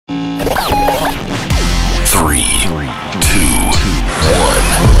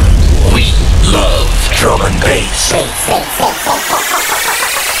Bass.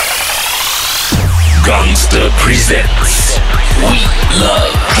 Gangster presents We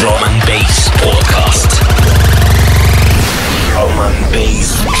Love Drum and Bass Podcast. Drum and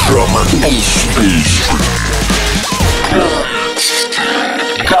Bass.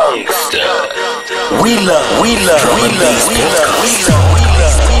 Gangster. We love drum and bass podcast.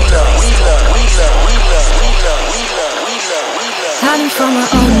 Hiding from my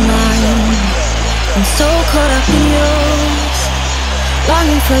own mind, I'm so caught up in yours,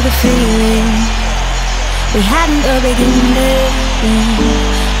 longing for the feeling we had in the beginning.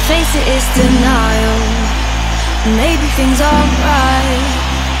 Face it, it's denial, maybe things aren't right.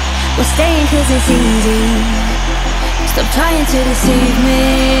 We're staying cause it's easy, stop trying to deceive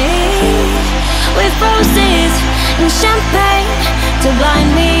me with roses and champagne to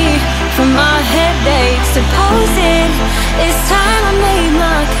blind me from my headaches. Suppose it's time I made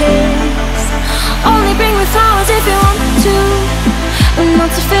my case. Only bring me flowers if you want to, and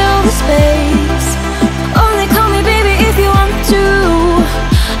not to fill the space. Only call me baby if you want to,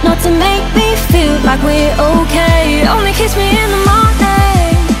 not to make me feel like we're okay. Only kiss me in the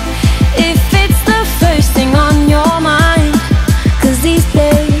morning if it's the first thing on your mind, cause these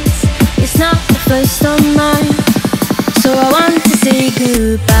days it's not the first on mine. So I want to say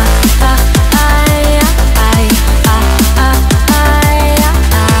goodbye.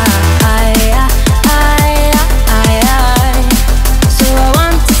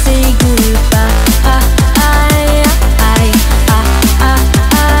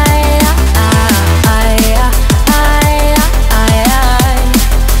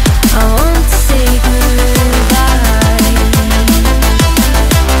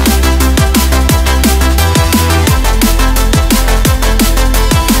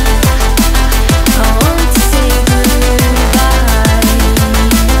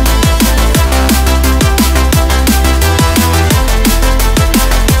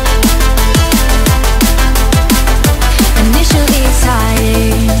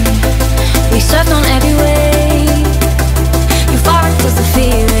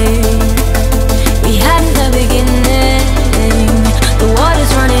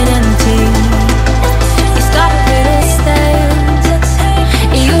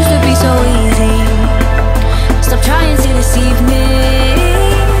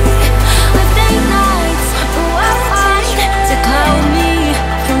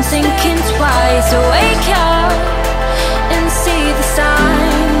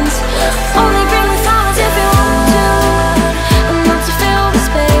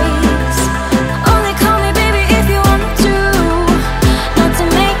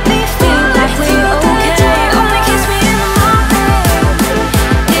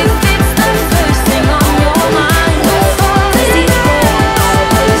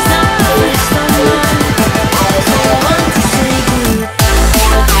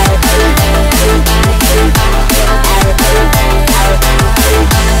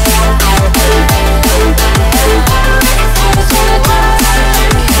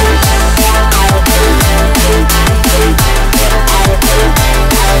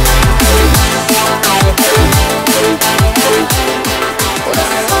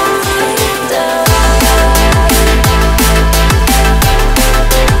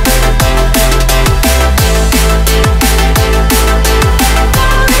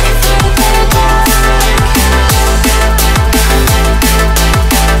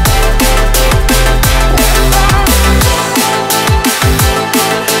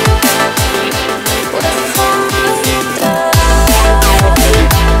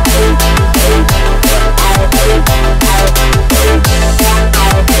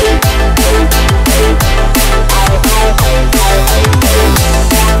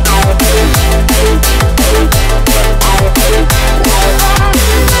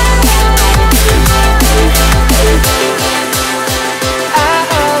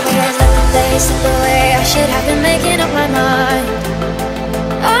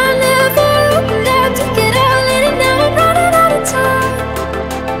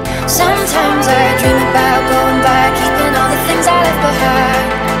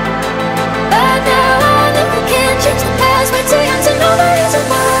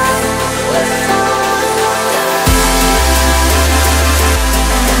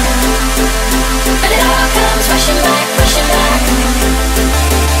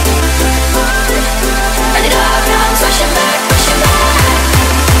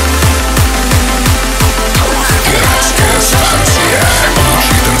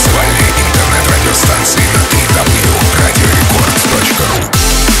 Станции на www.radiorecords.ru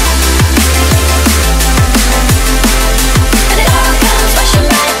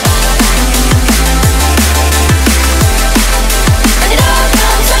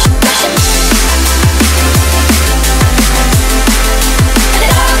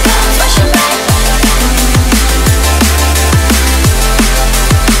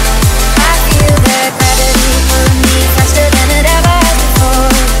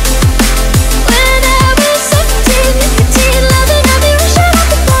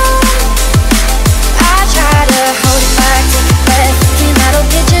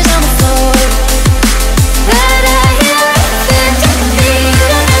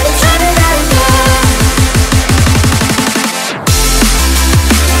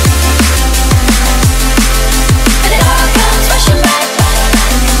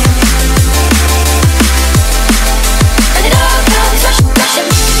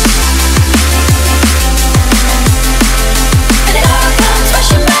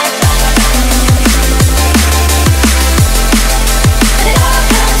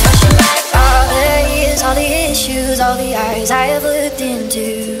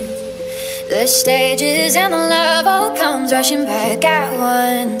stages and the love all comes rushing back at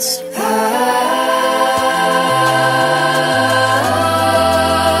once.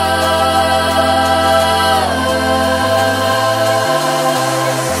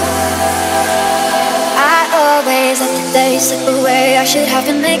 I always let the day slip away. I should have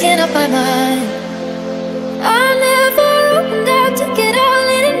been making up my mind. I never opened up to get all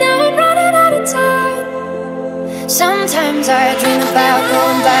in, and now I'm running out of time. Sometimes I dream about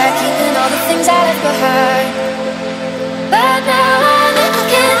going back, keeping all the things I left behind. But now I know I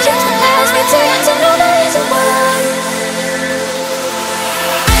can't change the past, pretend to know the reason why.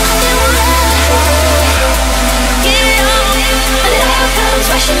 And it all comes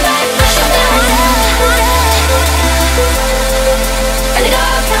rushing back, rushing down. And it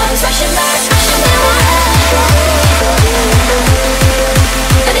all comes rushing back, rushing down.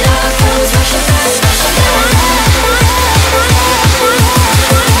 And it all comes rushing back, rushing down.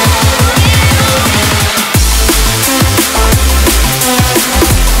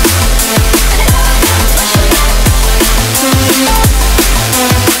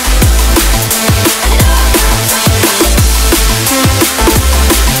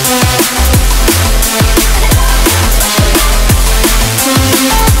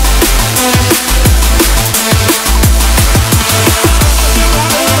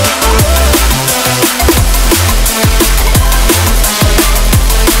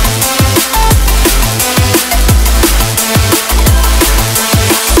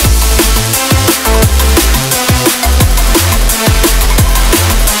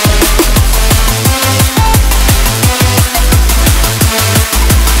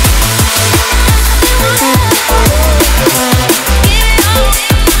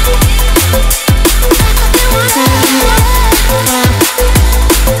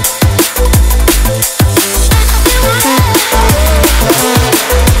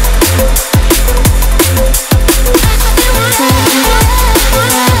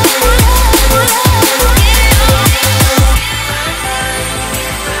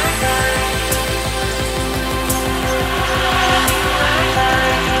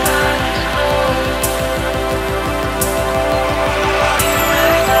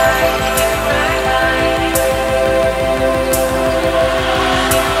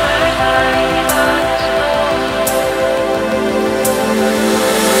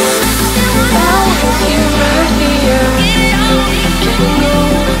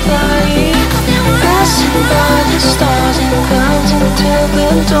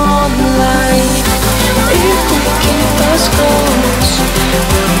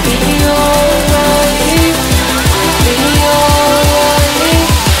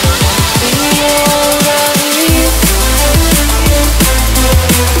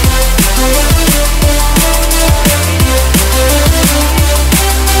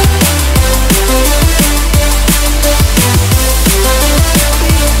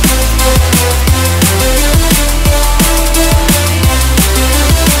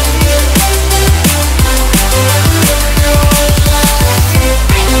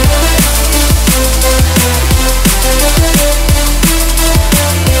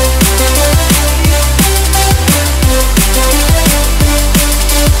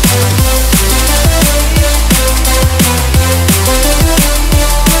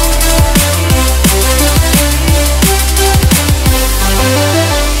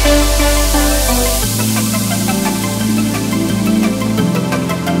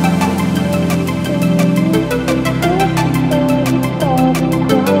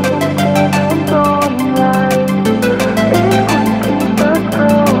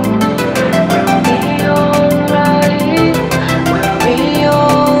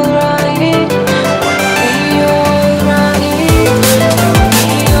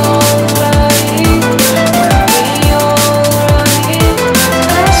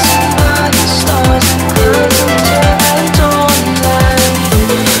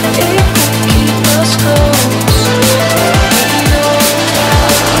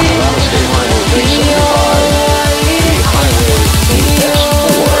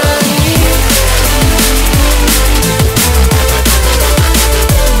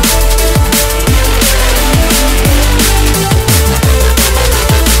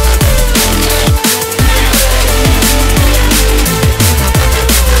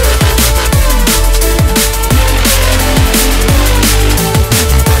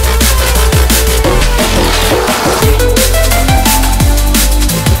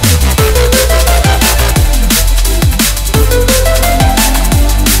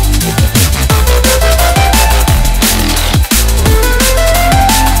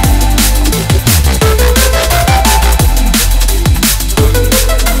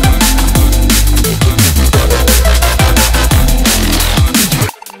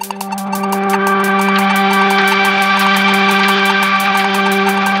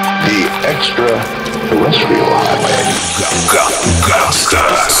 Industrial Highway.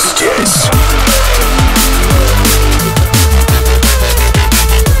 Yes.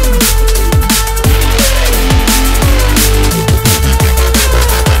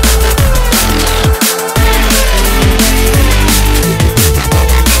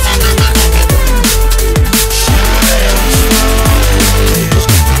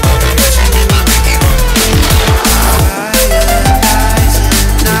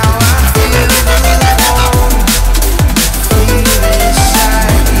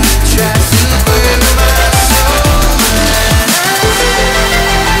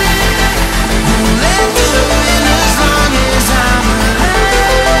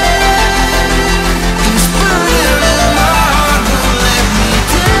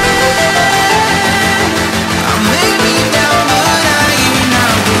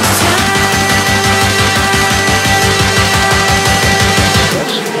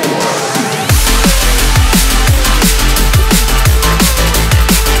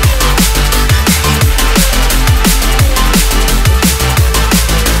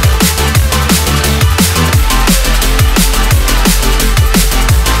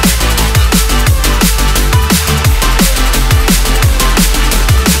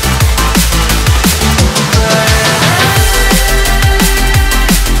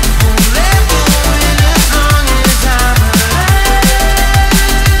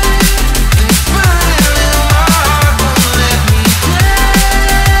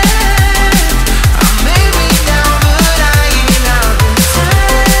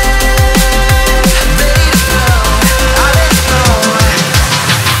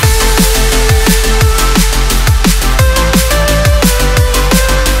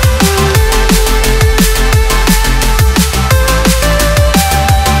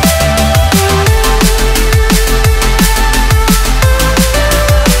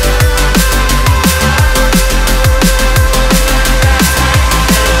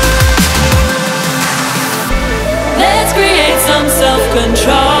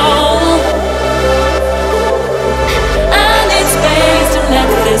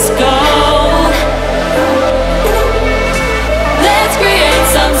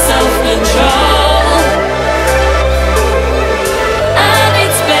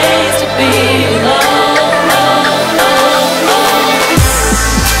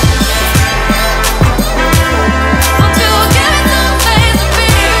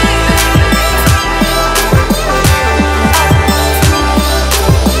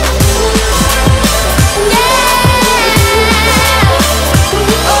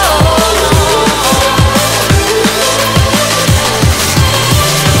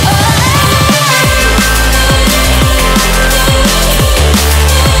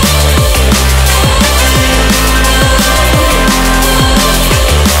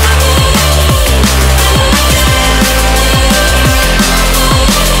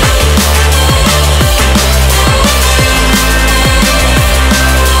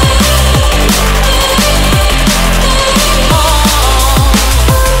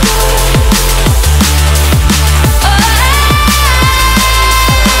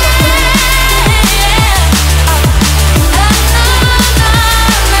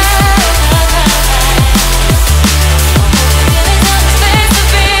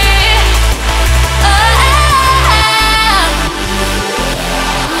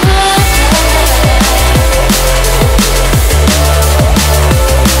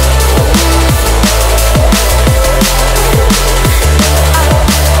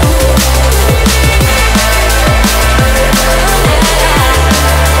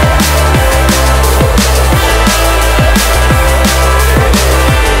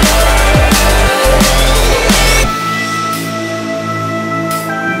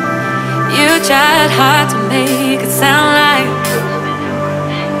 tried hard to make it sound like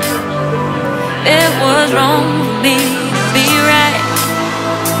it was wrong for me to be right.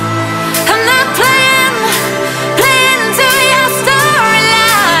 I'm not playing to your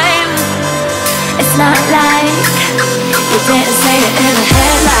storyline. It's not like you didn't say it in the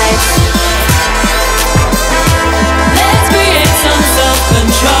headlights. Let's create some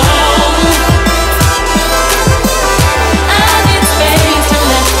self-control.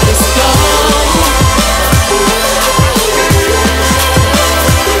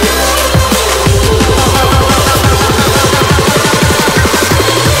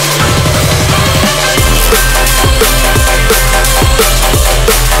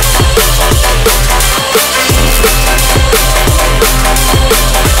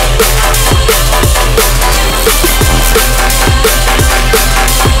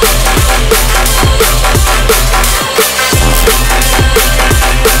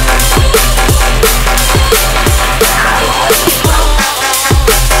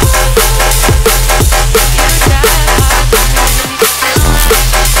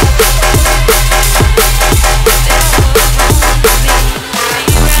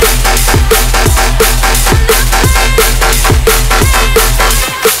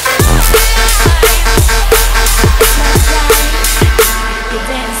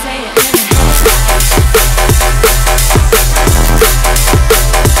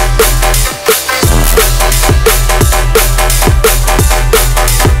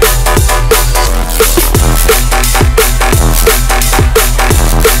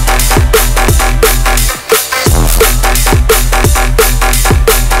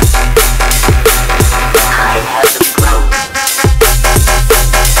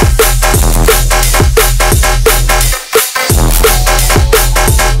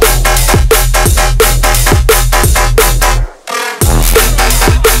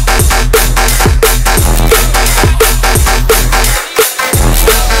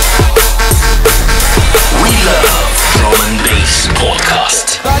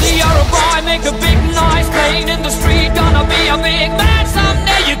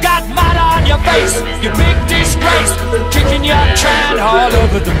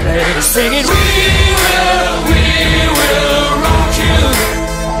 over the place, singing, we will rock you.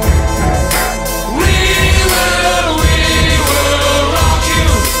 We will rock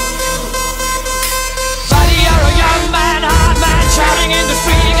you. Buddy, you're a young man, hard man, shouting in the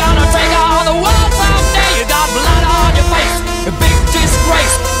street, you're gonna take all the world someday. You got blood on your face, a big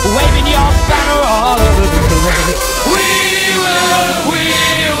disgrace, waving your banner all over the place. We will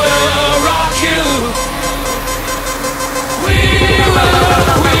rock you. We will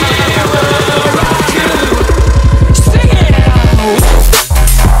rock you. Sing it out.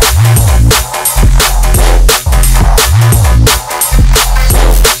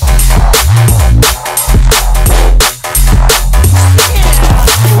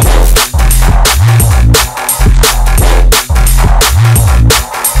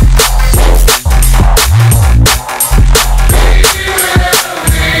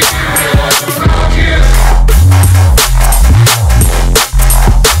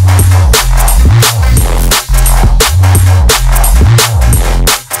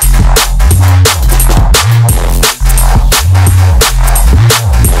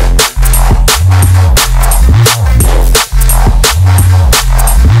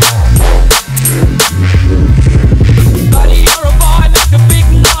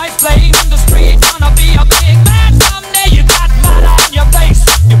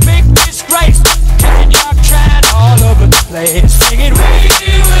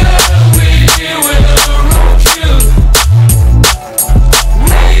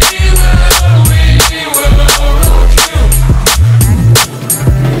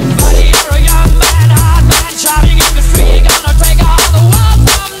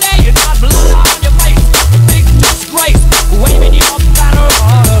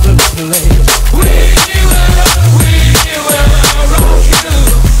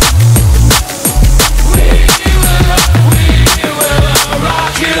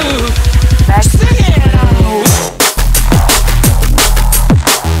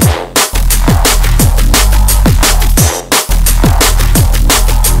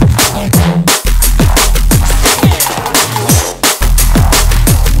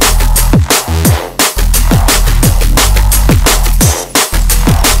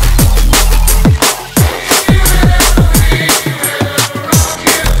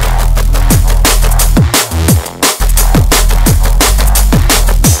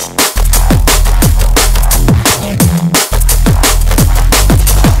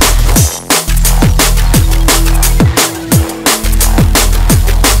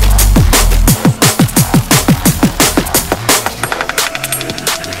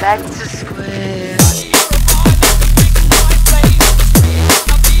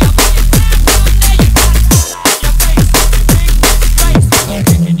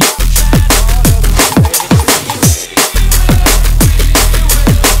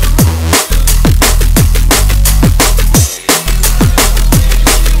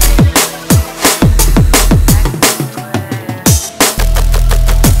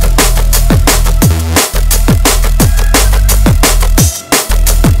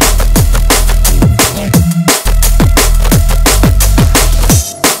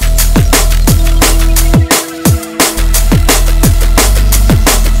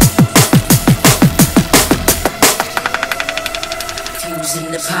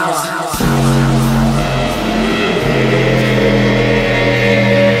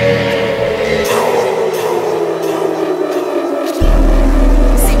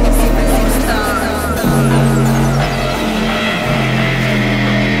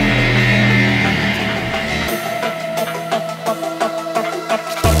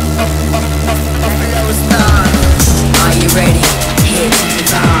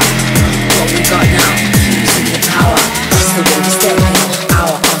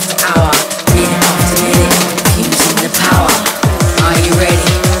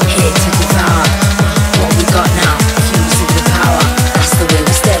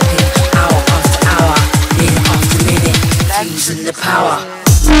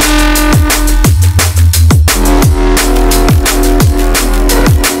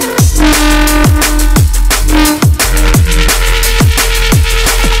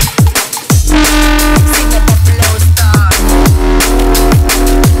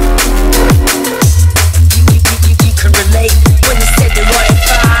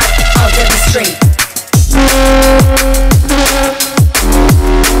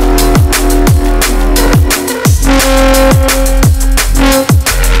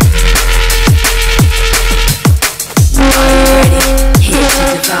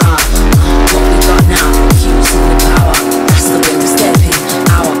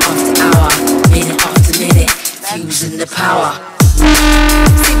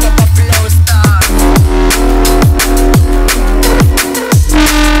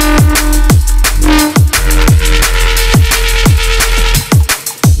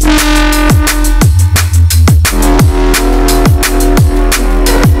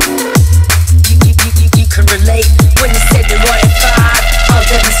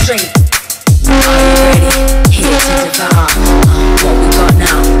 Bring it. Are you ready? Here to devour. What we got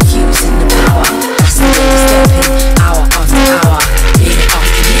now? Fusing the power. That's the way we're stepping. Hour after hour, minute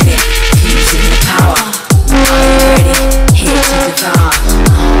after minute. Fusing the power. Are you ready? Here to devour.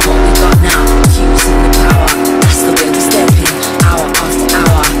 What we got now? Fusing the power. That's the way we're stepping. Hour after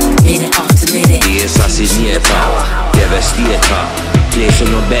hour, minute after minute. The Assassinator, Devastator. Place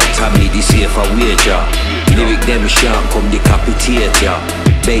on no better, me the safer wager. Lyric them sharp, come decapitate ya.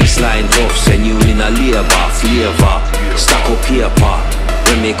 Baseline tough, send you in a labor, flavor. Stack up paper.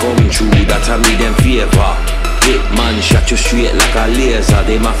 When me come through, that I me them favor. Hit man, shot you straight like a laser.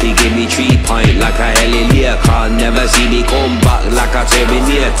 They mafia give me 3 point like a Helilaker. Never see me come back like a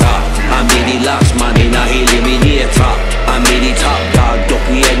Terminator. I'm the last man in a eliminator. I'm the top dog,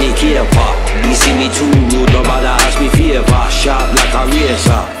 ducky any caper. You see me too rude, nobody ask me favor. Sharp like a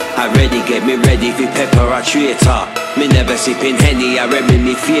razor. I ready, get me ready for pepper a traitor. Me never sipping Henny, I read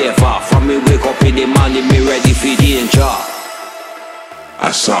me favor. From me wake up in the morning, me ready for danger.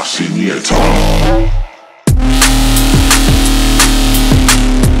 Assassinator.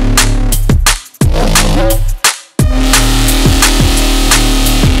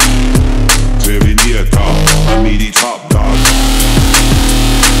 I'm the top dog.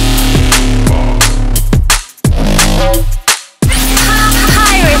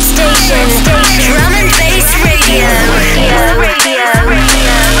 Pirate Station, Drum and Bass Radio.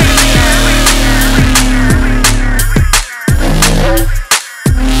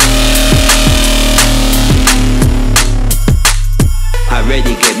 I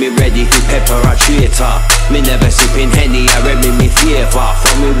ready, get me ready for pepper a traitor. Me never sipping Henny, I read me favor.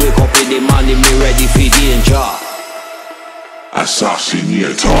 From me wake up in the morning, me ready for danger.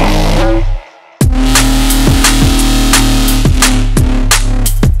 Assassinator.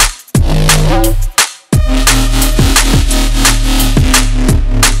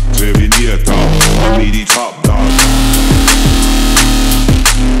 Terminator, I'm the top dog.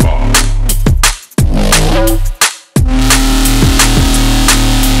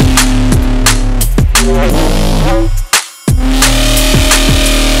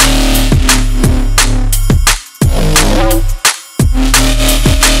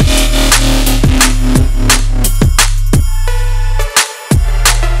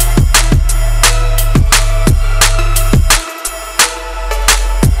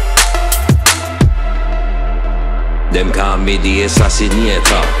 Them call me the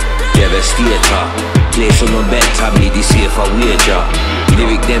Assassinator, Devastator. Place on no better, me the safer wager.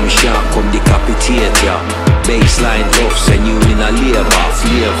 Lyric them sharp, come decapitate ya. Baseline tough, send you in a labor,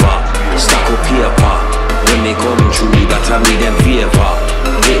 flavor. Stack up paper. When me come through, that I me them favor.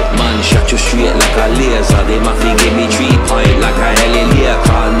 Hit man, shot you straight like a laser. They mafia give me 3 point like a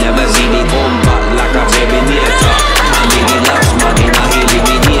Helilaker. Never see me come back like a Terminator. I'm the last man in a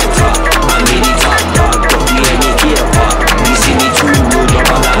eliminator. I'm the top dog, ducky any caper. You see me too rude,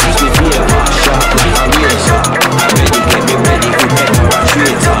 nobody ask me favor. Sharp like a razor. I ready, get me ready for pepper a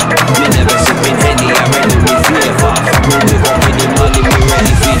traitor. Me never sipping Henny, I ready me favor. When we up in the money, me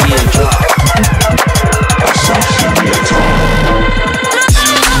ready for danger. Assassinator.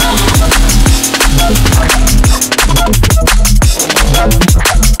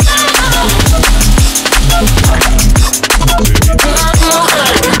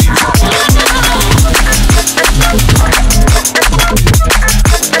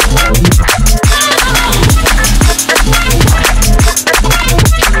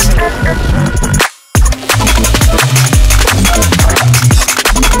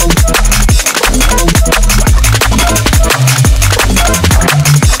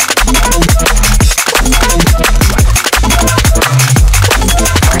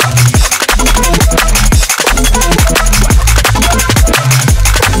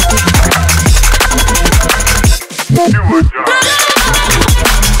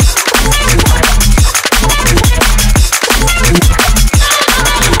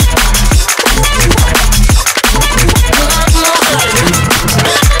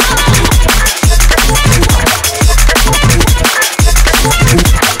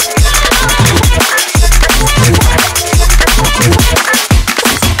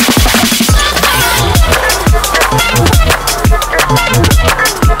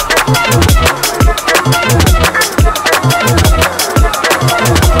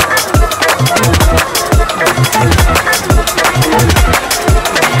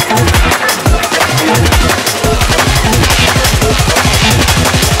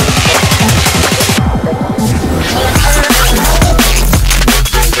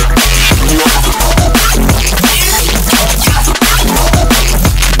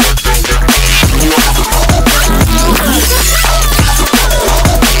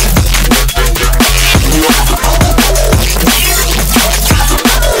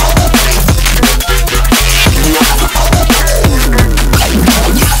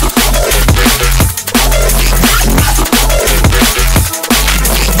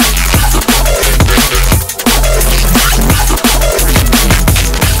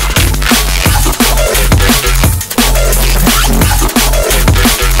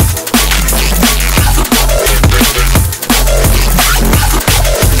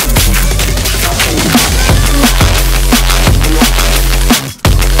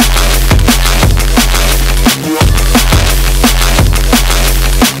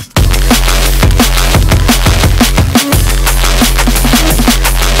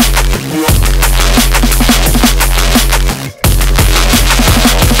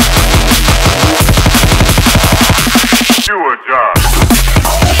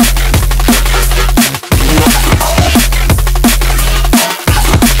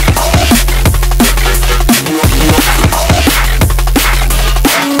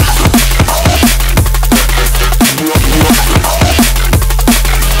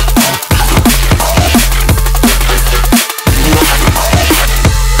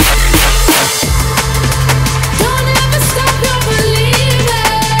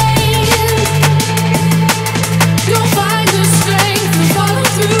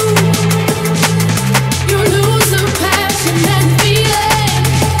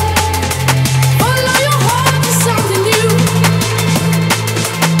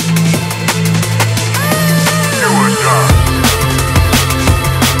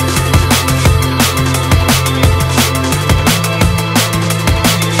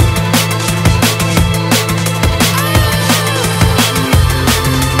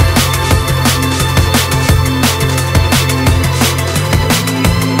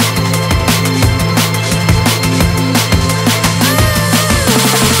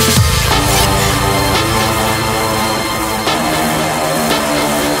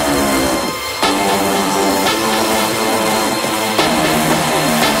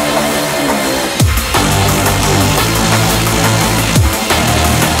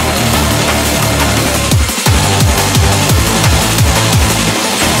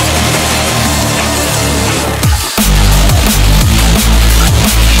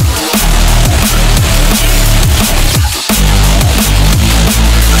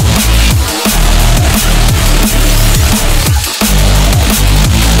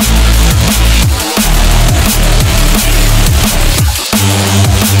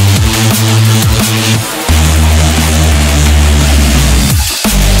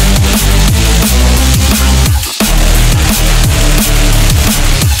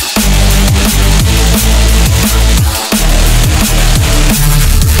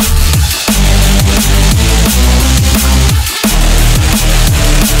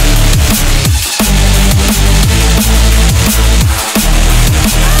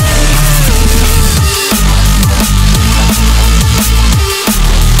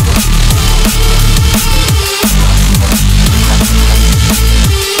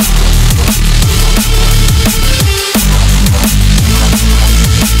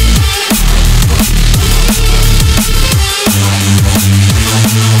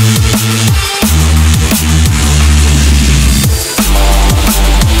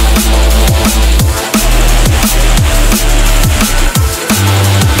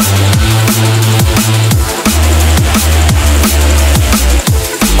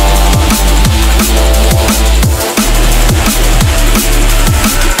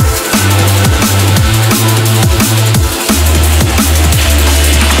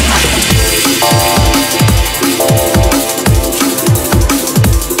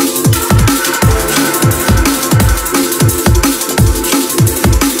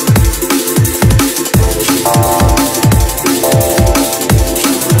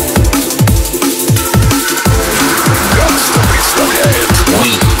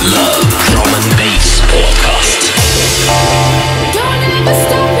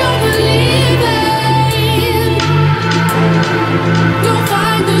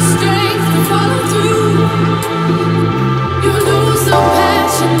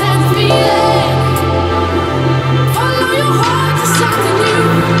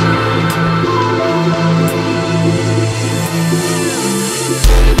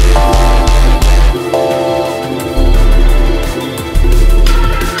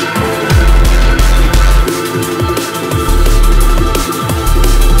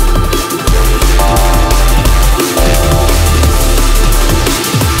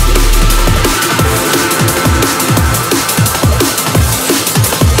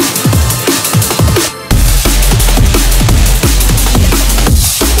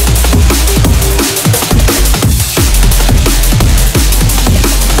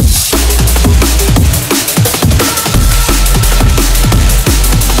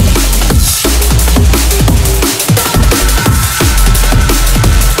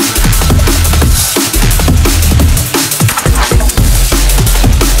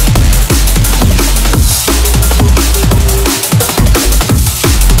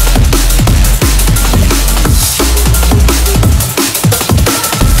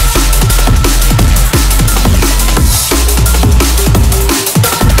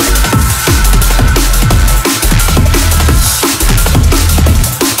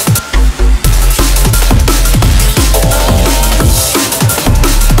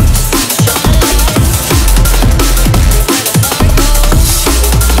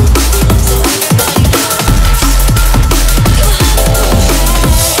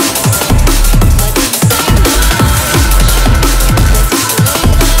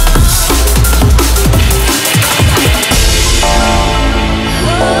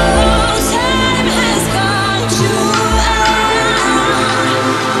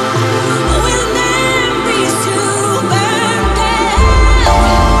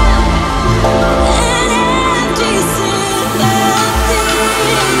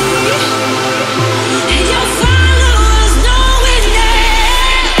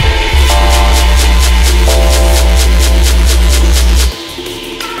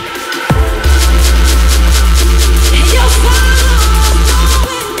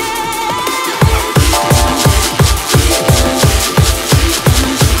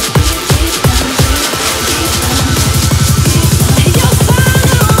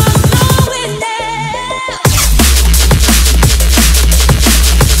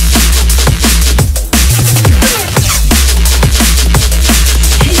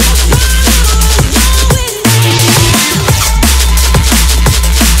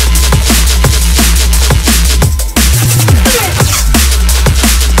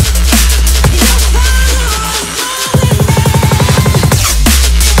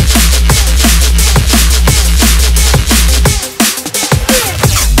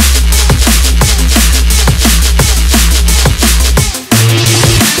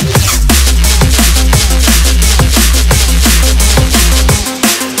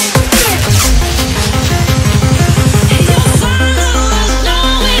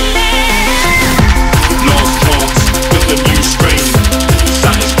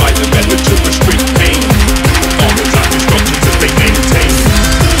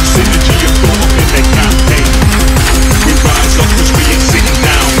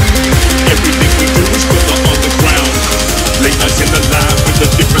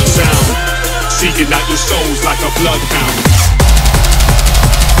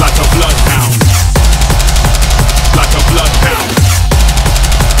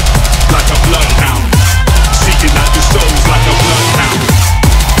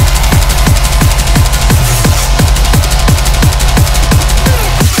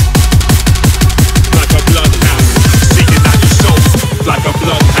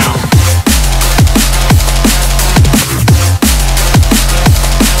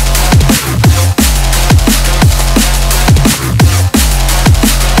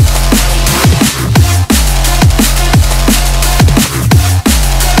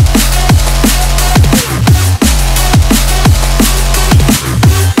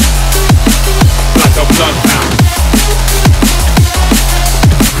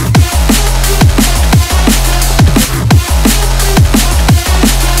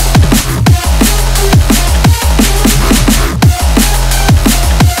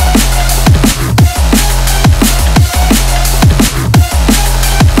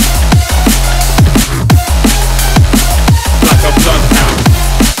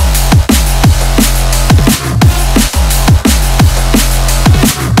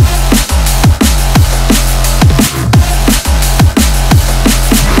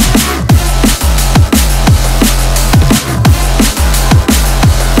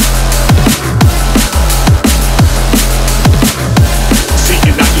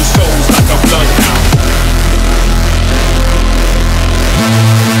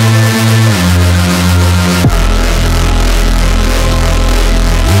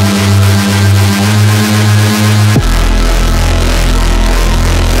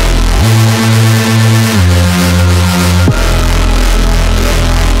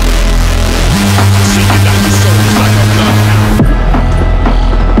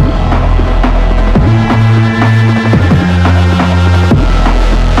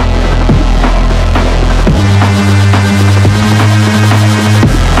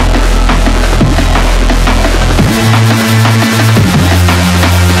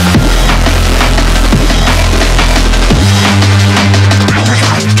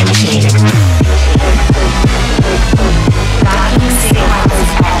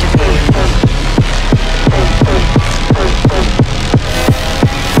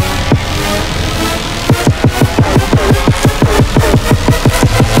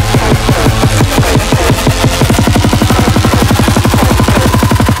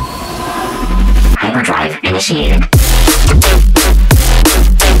 machine.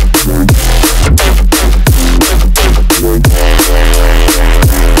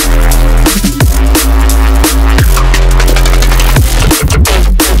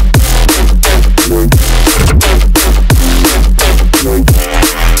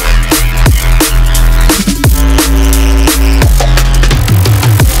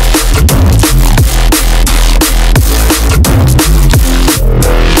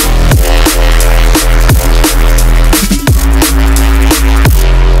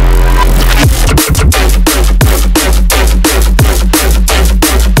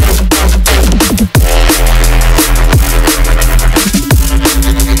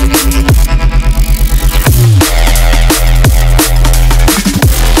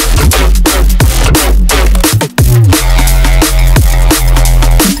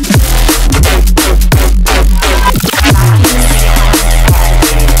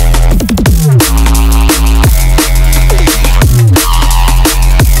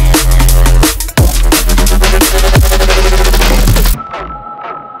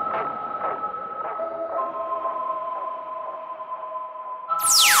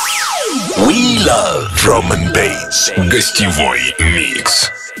 Drum and Bass. Гостевой микс.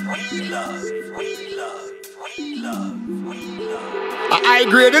 I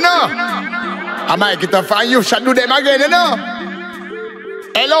grade, you know. I might get a fan, you should do them again, you know.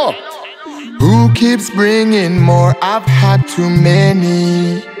 Hello. Who keeps bringing more? I've had too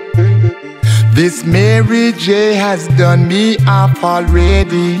many. This Mary J has done me up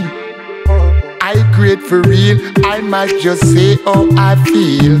already. I grade for real, I might just say how I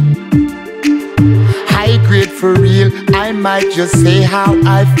feel. I grade for real, I might just say how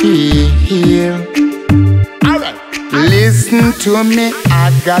I feel. Alright. Listen to me,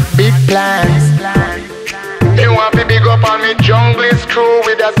 I got big plans. You want to big up on me junglist crew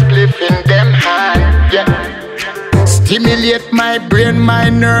with a spliff in them hand. Yeah. Stimulate my brain, my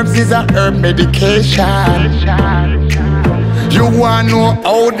nerves is a herb medication. You wanna know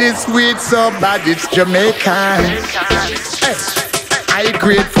how this weed so bad, it's Jamaican. Hey. I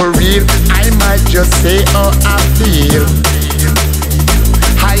grade for real, I might just say how I feel.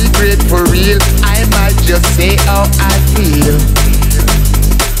 High grade for real, I might just say how I feel.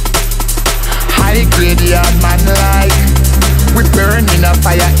 High grade, yeah man, like we burn in a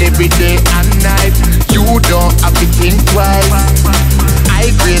fire every day and night. You don't have to think twice.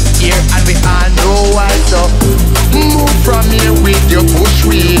 High grade here and we all know why. So move from here with your bush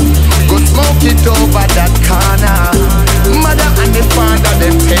weed. Go smoke it over that corner. Mother and the father,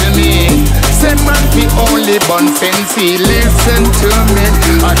 them tell me, say man the only bun fancy. Listen to me,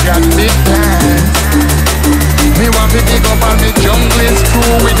 I got big plans. Me want to dig up on me junglist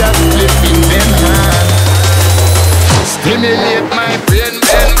crew with a flip in them hand. Stimulate my brain,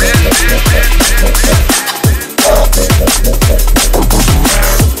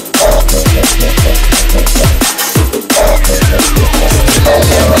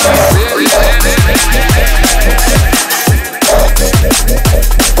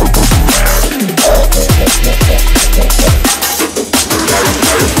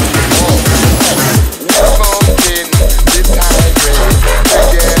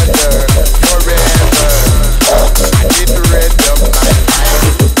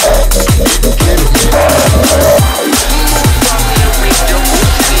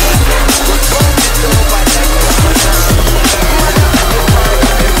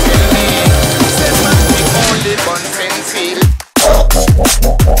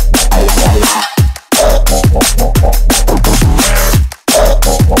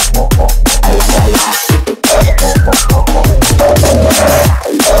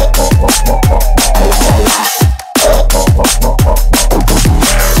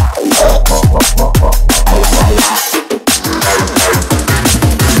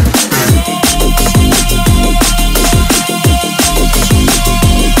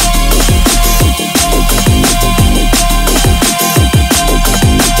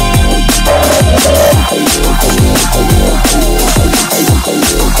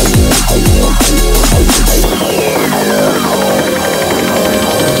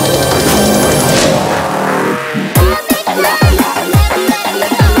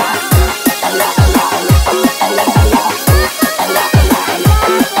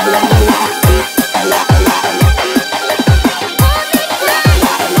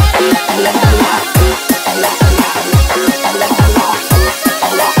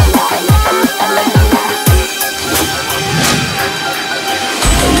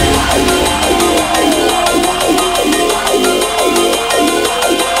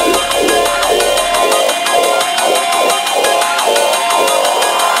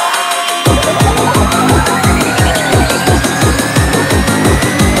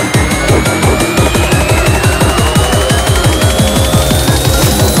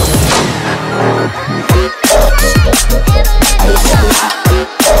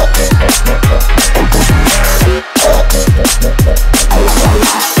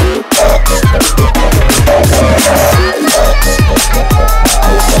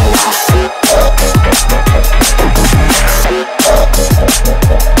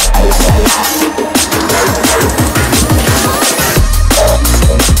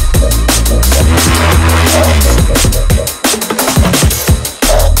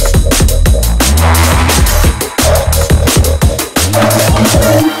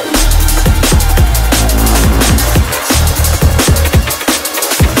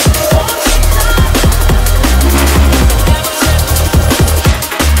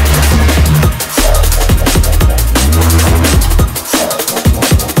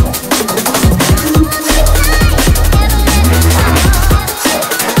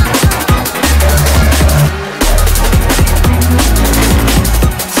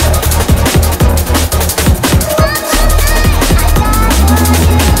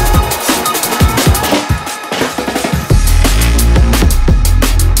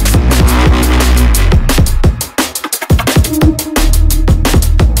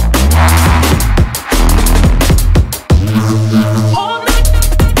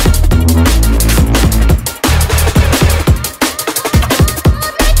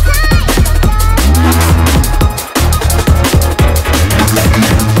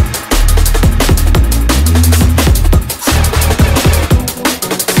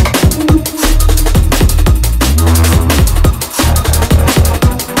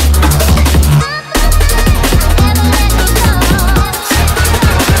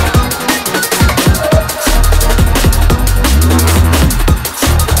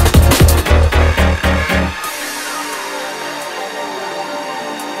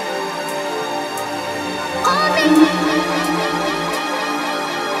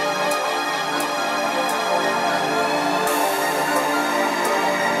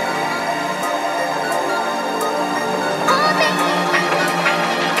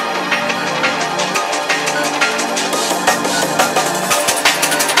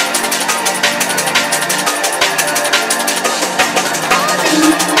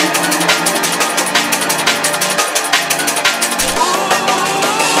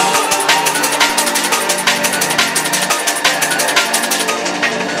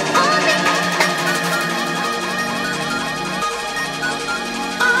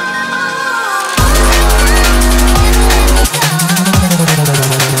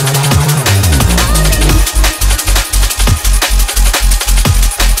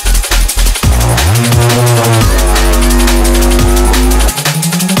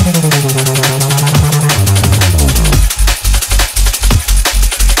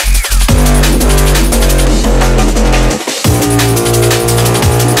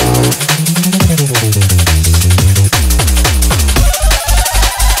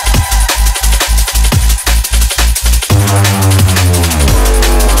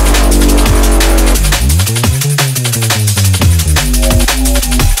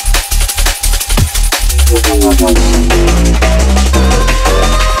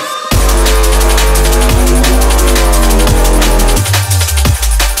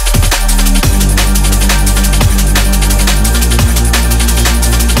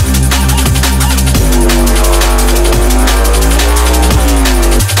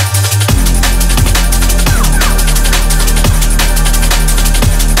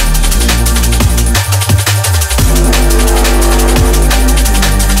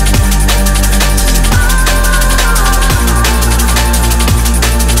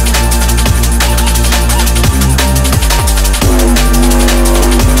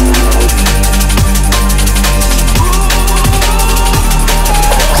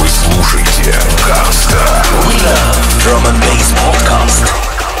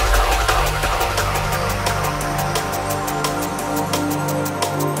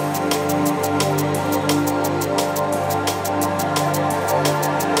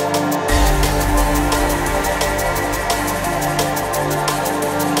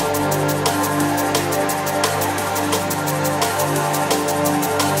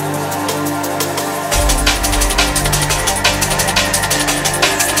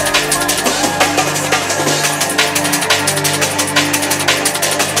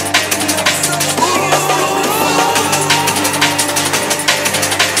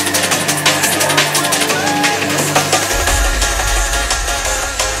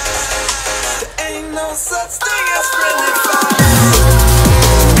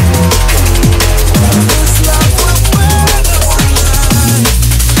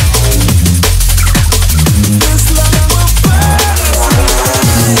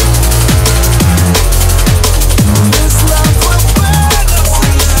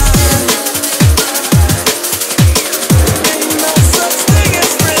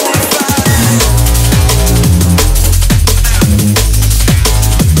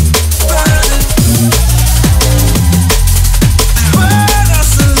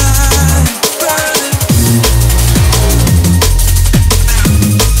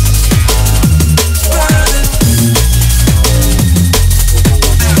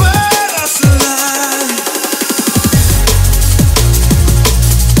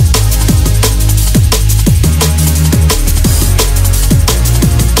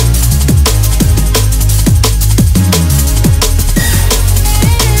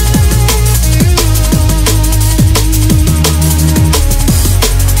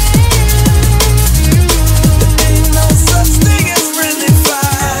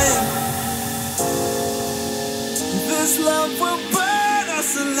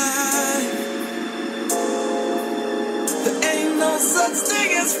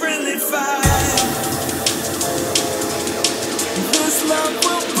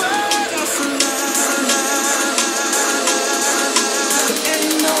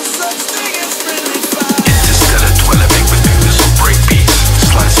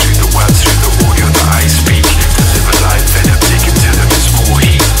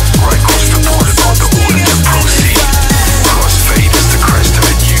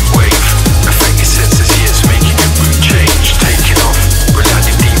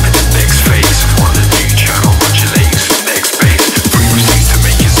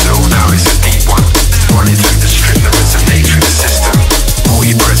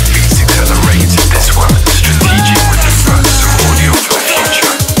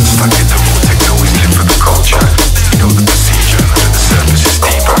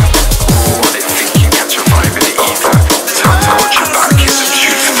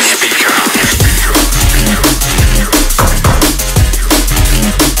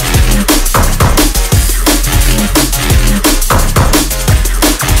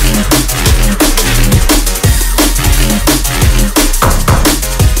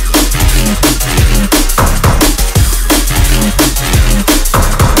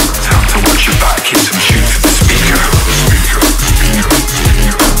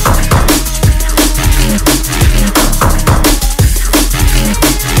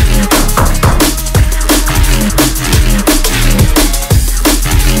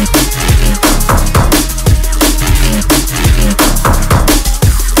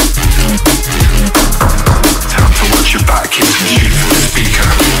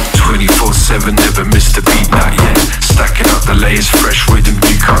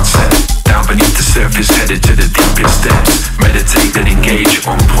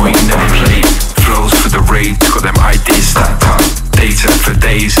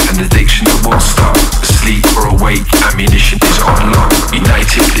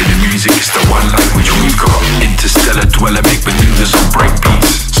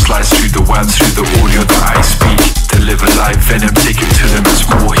 venom, take it to them as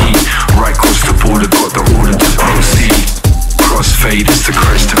more heat. Right across the border, got the order to proceed. Crossfade is the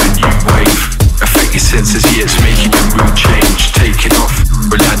crest of a new wave. Affect your senses, yeah, it's making your mood change. Taking off,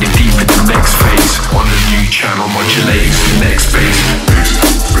 we're landing deep in the next phase. On a new channel, modulating the next phase.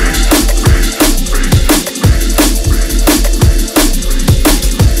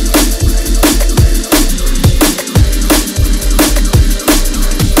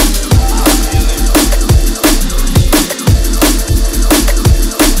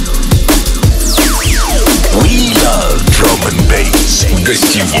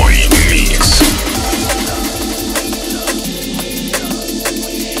 Гостевой микс.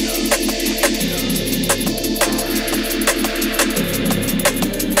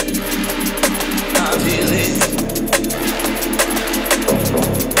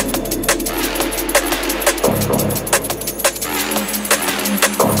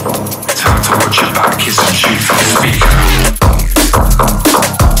 Time to watch your back, kiss and shoot from the speaker.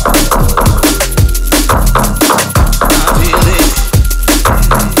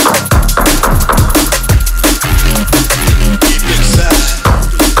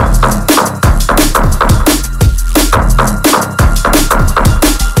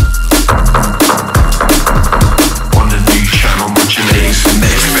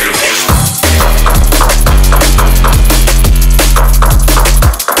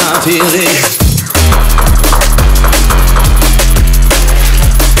 Feel it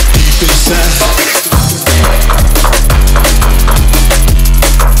deep inside.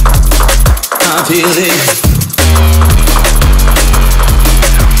 I feel it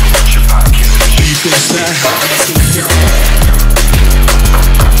deep inside.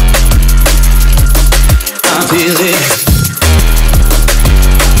 I feel it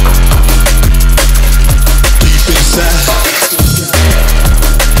deep inside.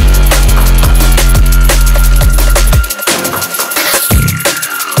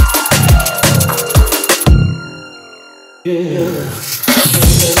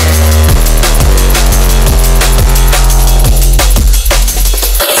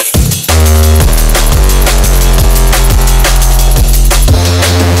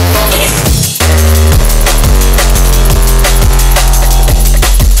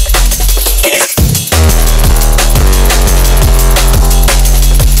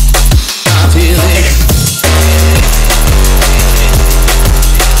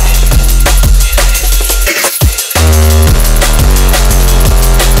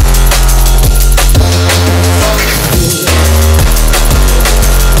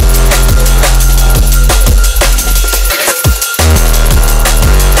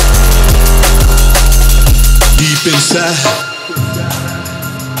 Inside.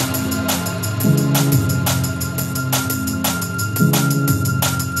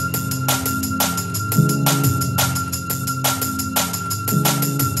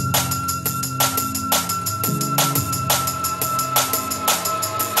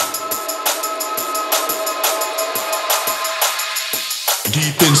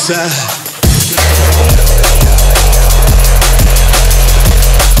 Deep inside.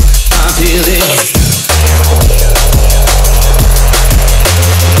 I feel it.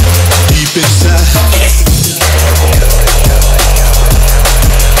 Deep inside.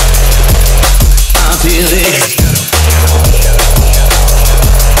 I feel it.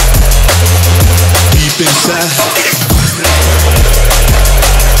 Deep inside.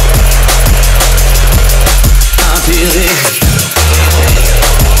 I feel it.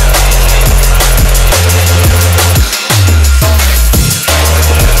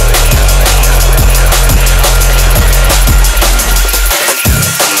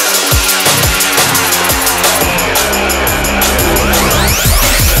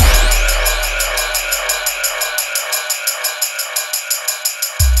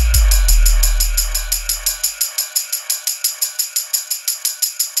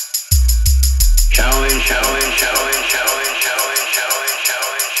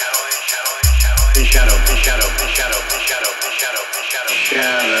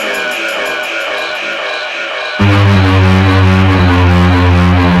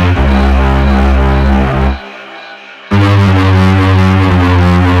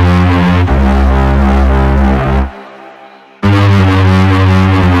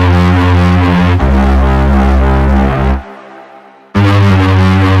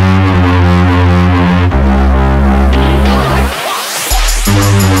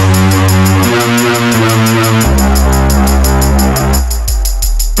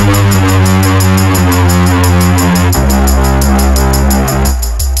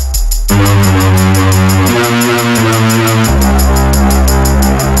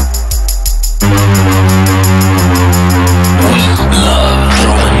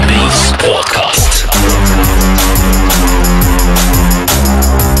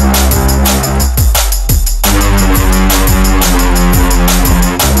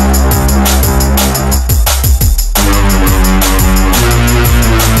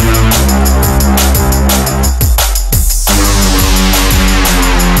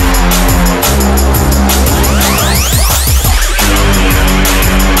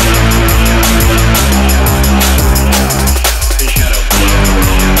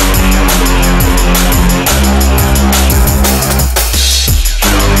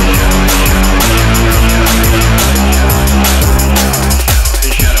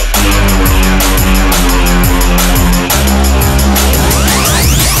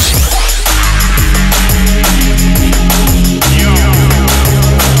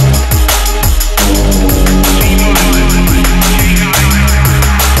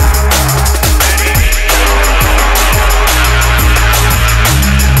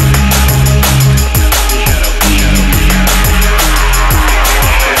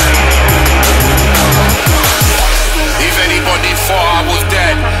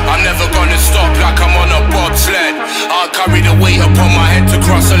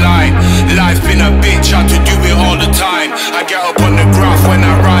 cross the line. Life's been a bitch, had to do it all the time. I get up on the graph when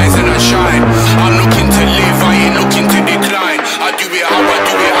I rise and I shine. I'm looking to live, I ain't looking to decline. I do it how I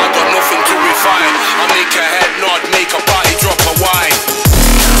do it, I got nothing to refine. I make a head nod, make a body drop a wine.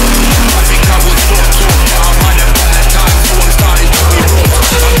 I think I was fucked up, but I've had a better time, so I'm starting to be rough.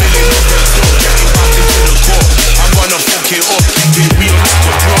 I'm building up the slow, getting back into the cup. I'm gonna fuck it up, keep it real, not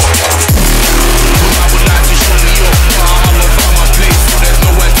to drop. I would like to show me up, but I haven't found my place, so there's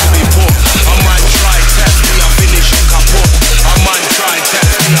nowhere to be put. I might try, test me, I finish and kaput. I might try,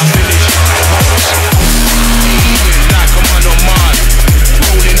 test me, I finish and kaput. Eating like a man on Mars,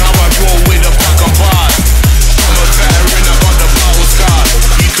 rolling how I roll with a pack of bars. I'm a veteran, I got the battle scars.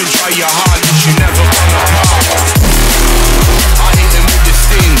 You can try your hard, but you never come apart. I hit them with the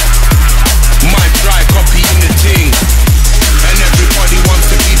sting, might try copying the thing. And everybody wants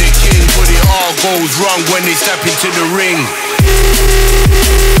to be the king, but it all goes wrong when they step into the ring.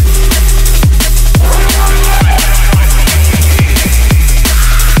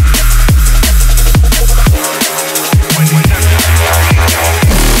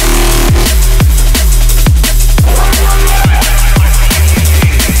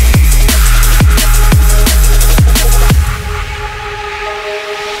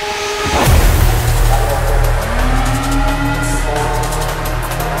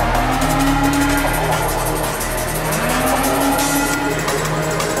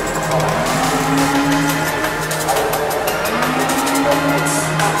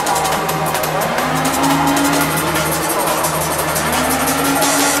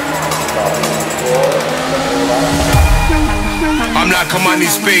 I'm on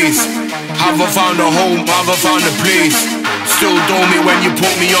this space. Haven't found a home, haven't found a place. Still don't me when you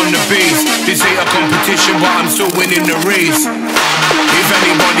put me on the base. This ain't a competition, but I'm still winning the race. If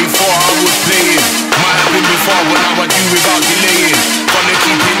anybody thought I was playing, might have been before, but now I do without delaying. Gonna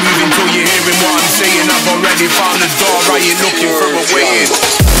keep it moving till you're hearing what I'm saying. I've already found the door, I ain't looking for a way in.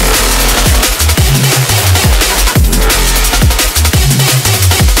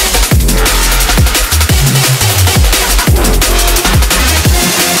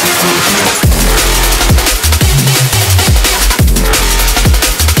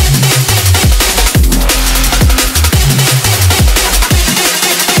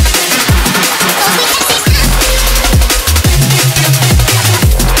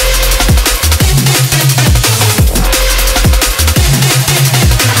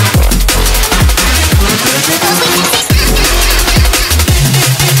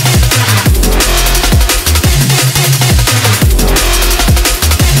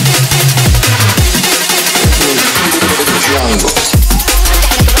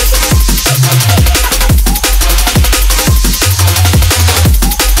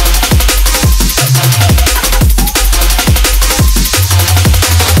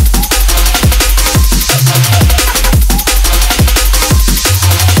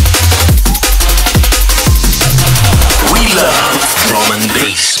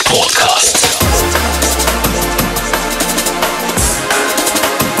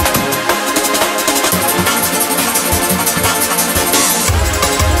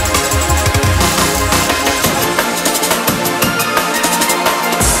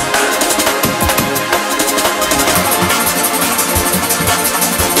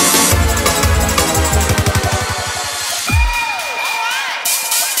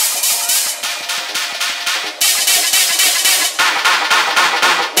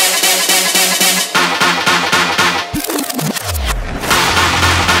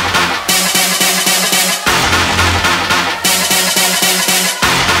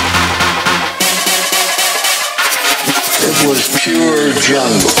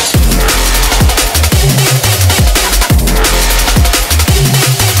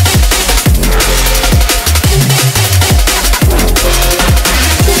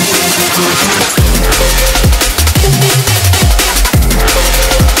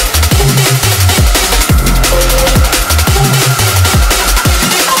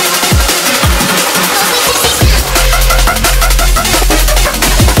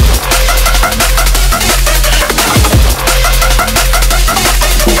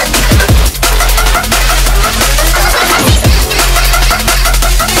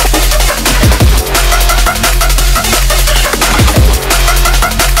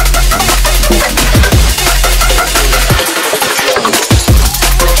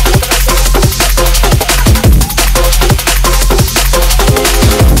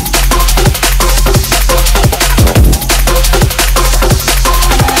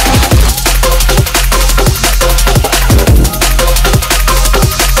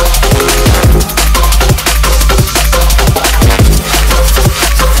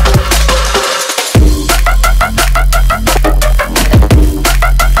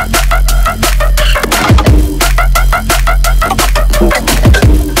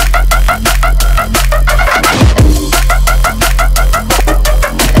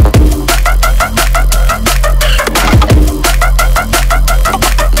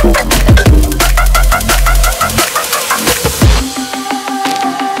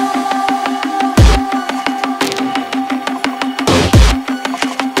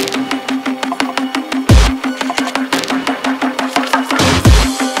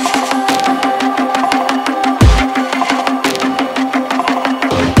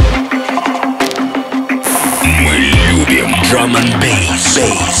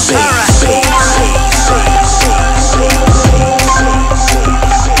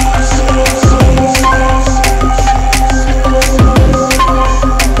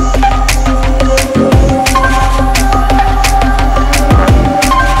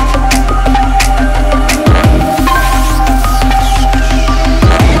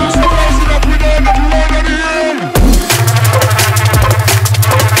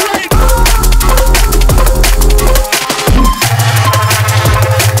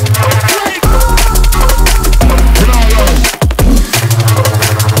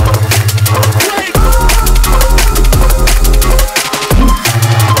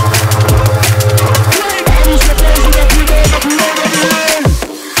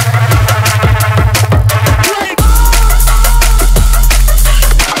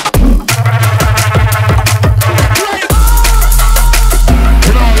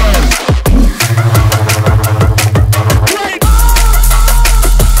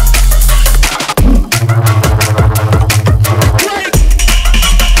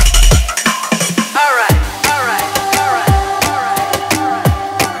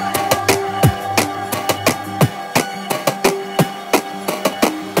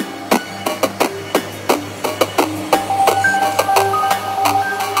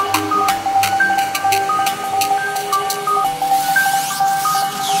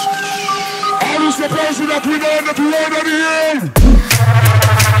 the person that we know that we want on the end.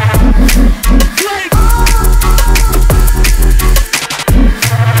 Great.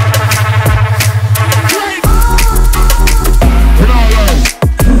 Great. Flawless.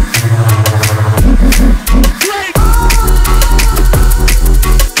 Great.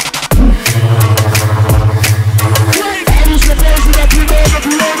 Great. Who's the person that we know that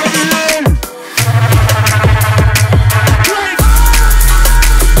we want on the end?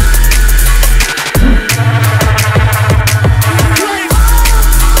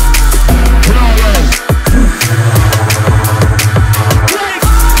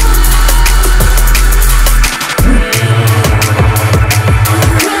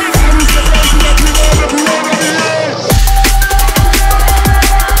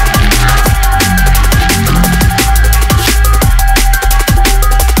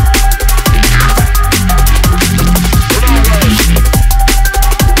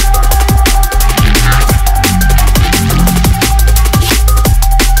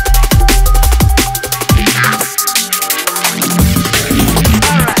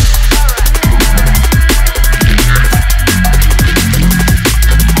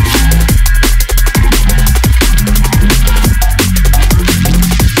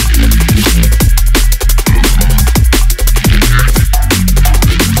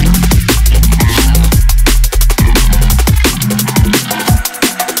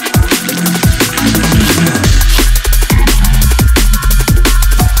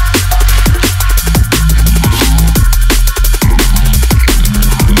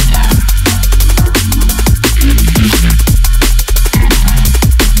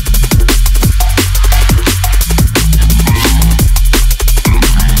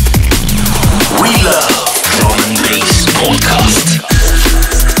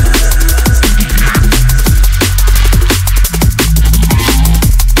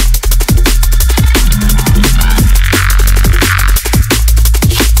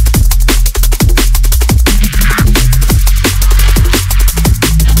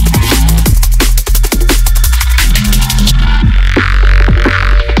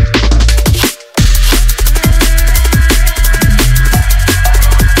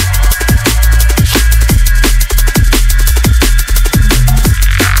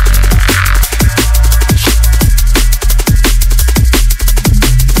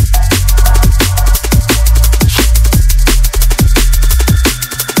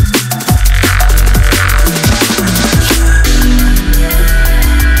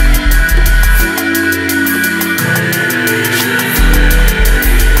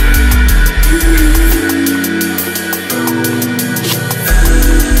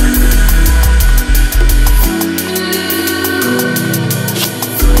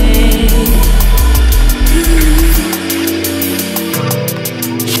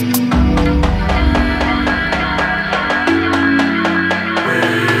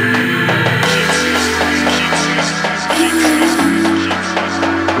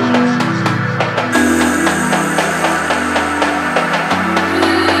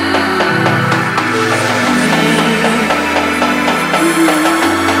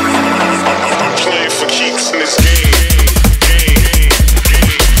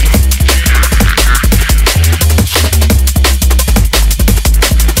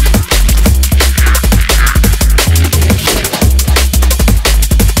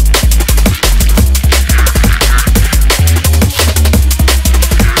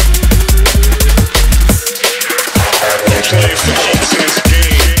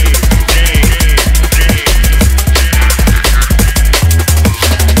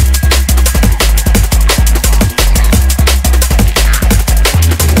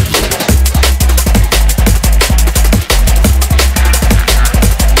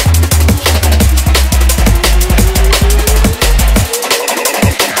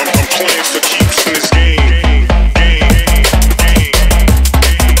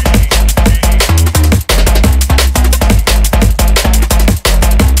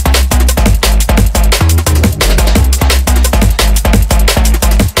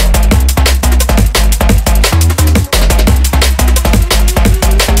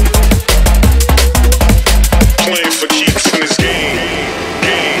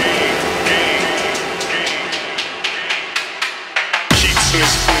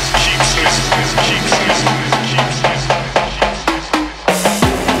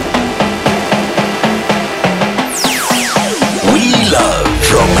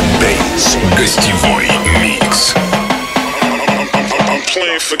 Гостевой микс. I'm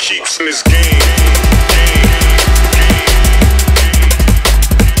playing for keeps in this game.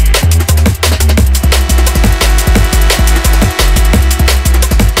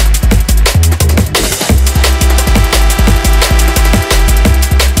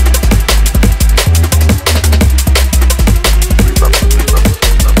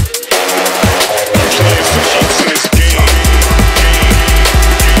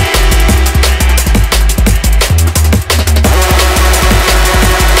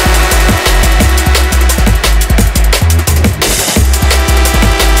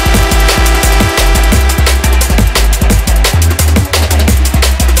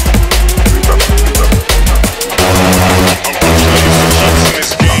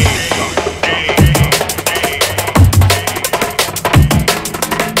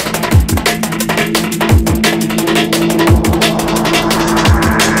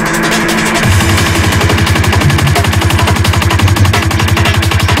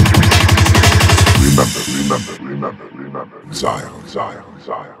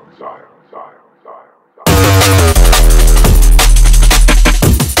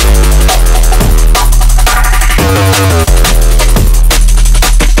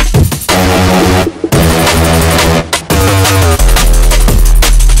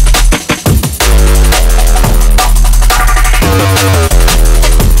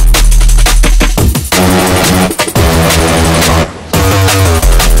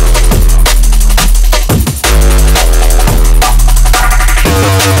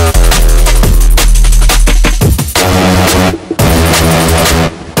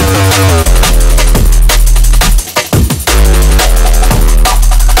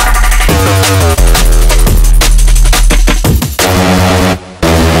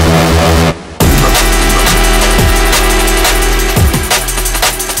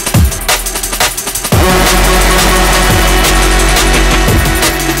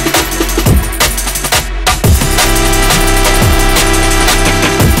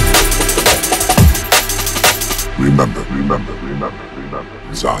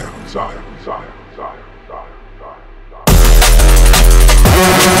 Zion.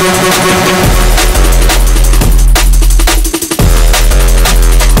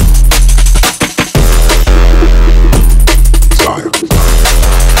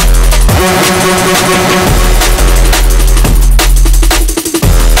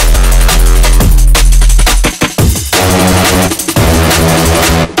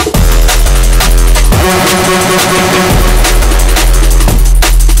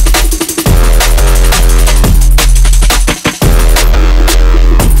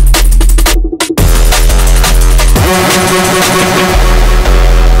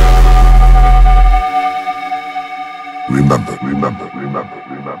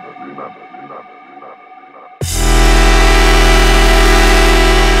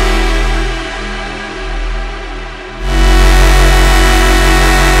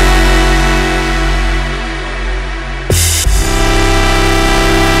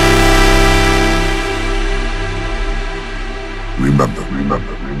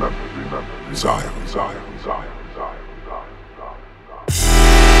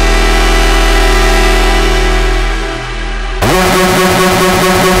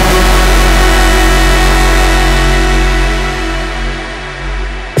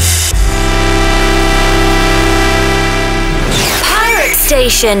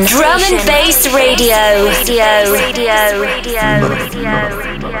 Drum and Bass Radio.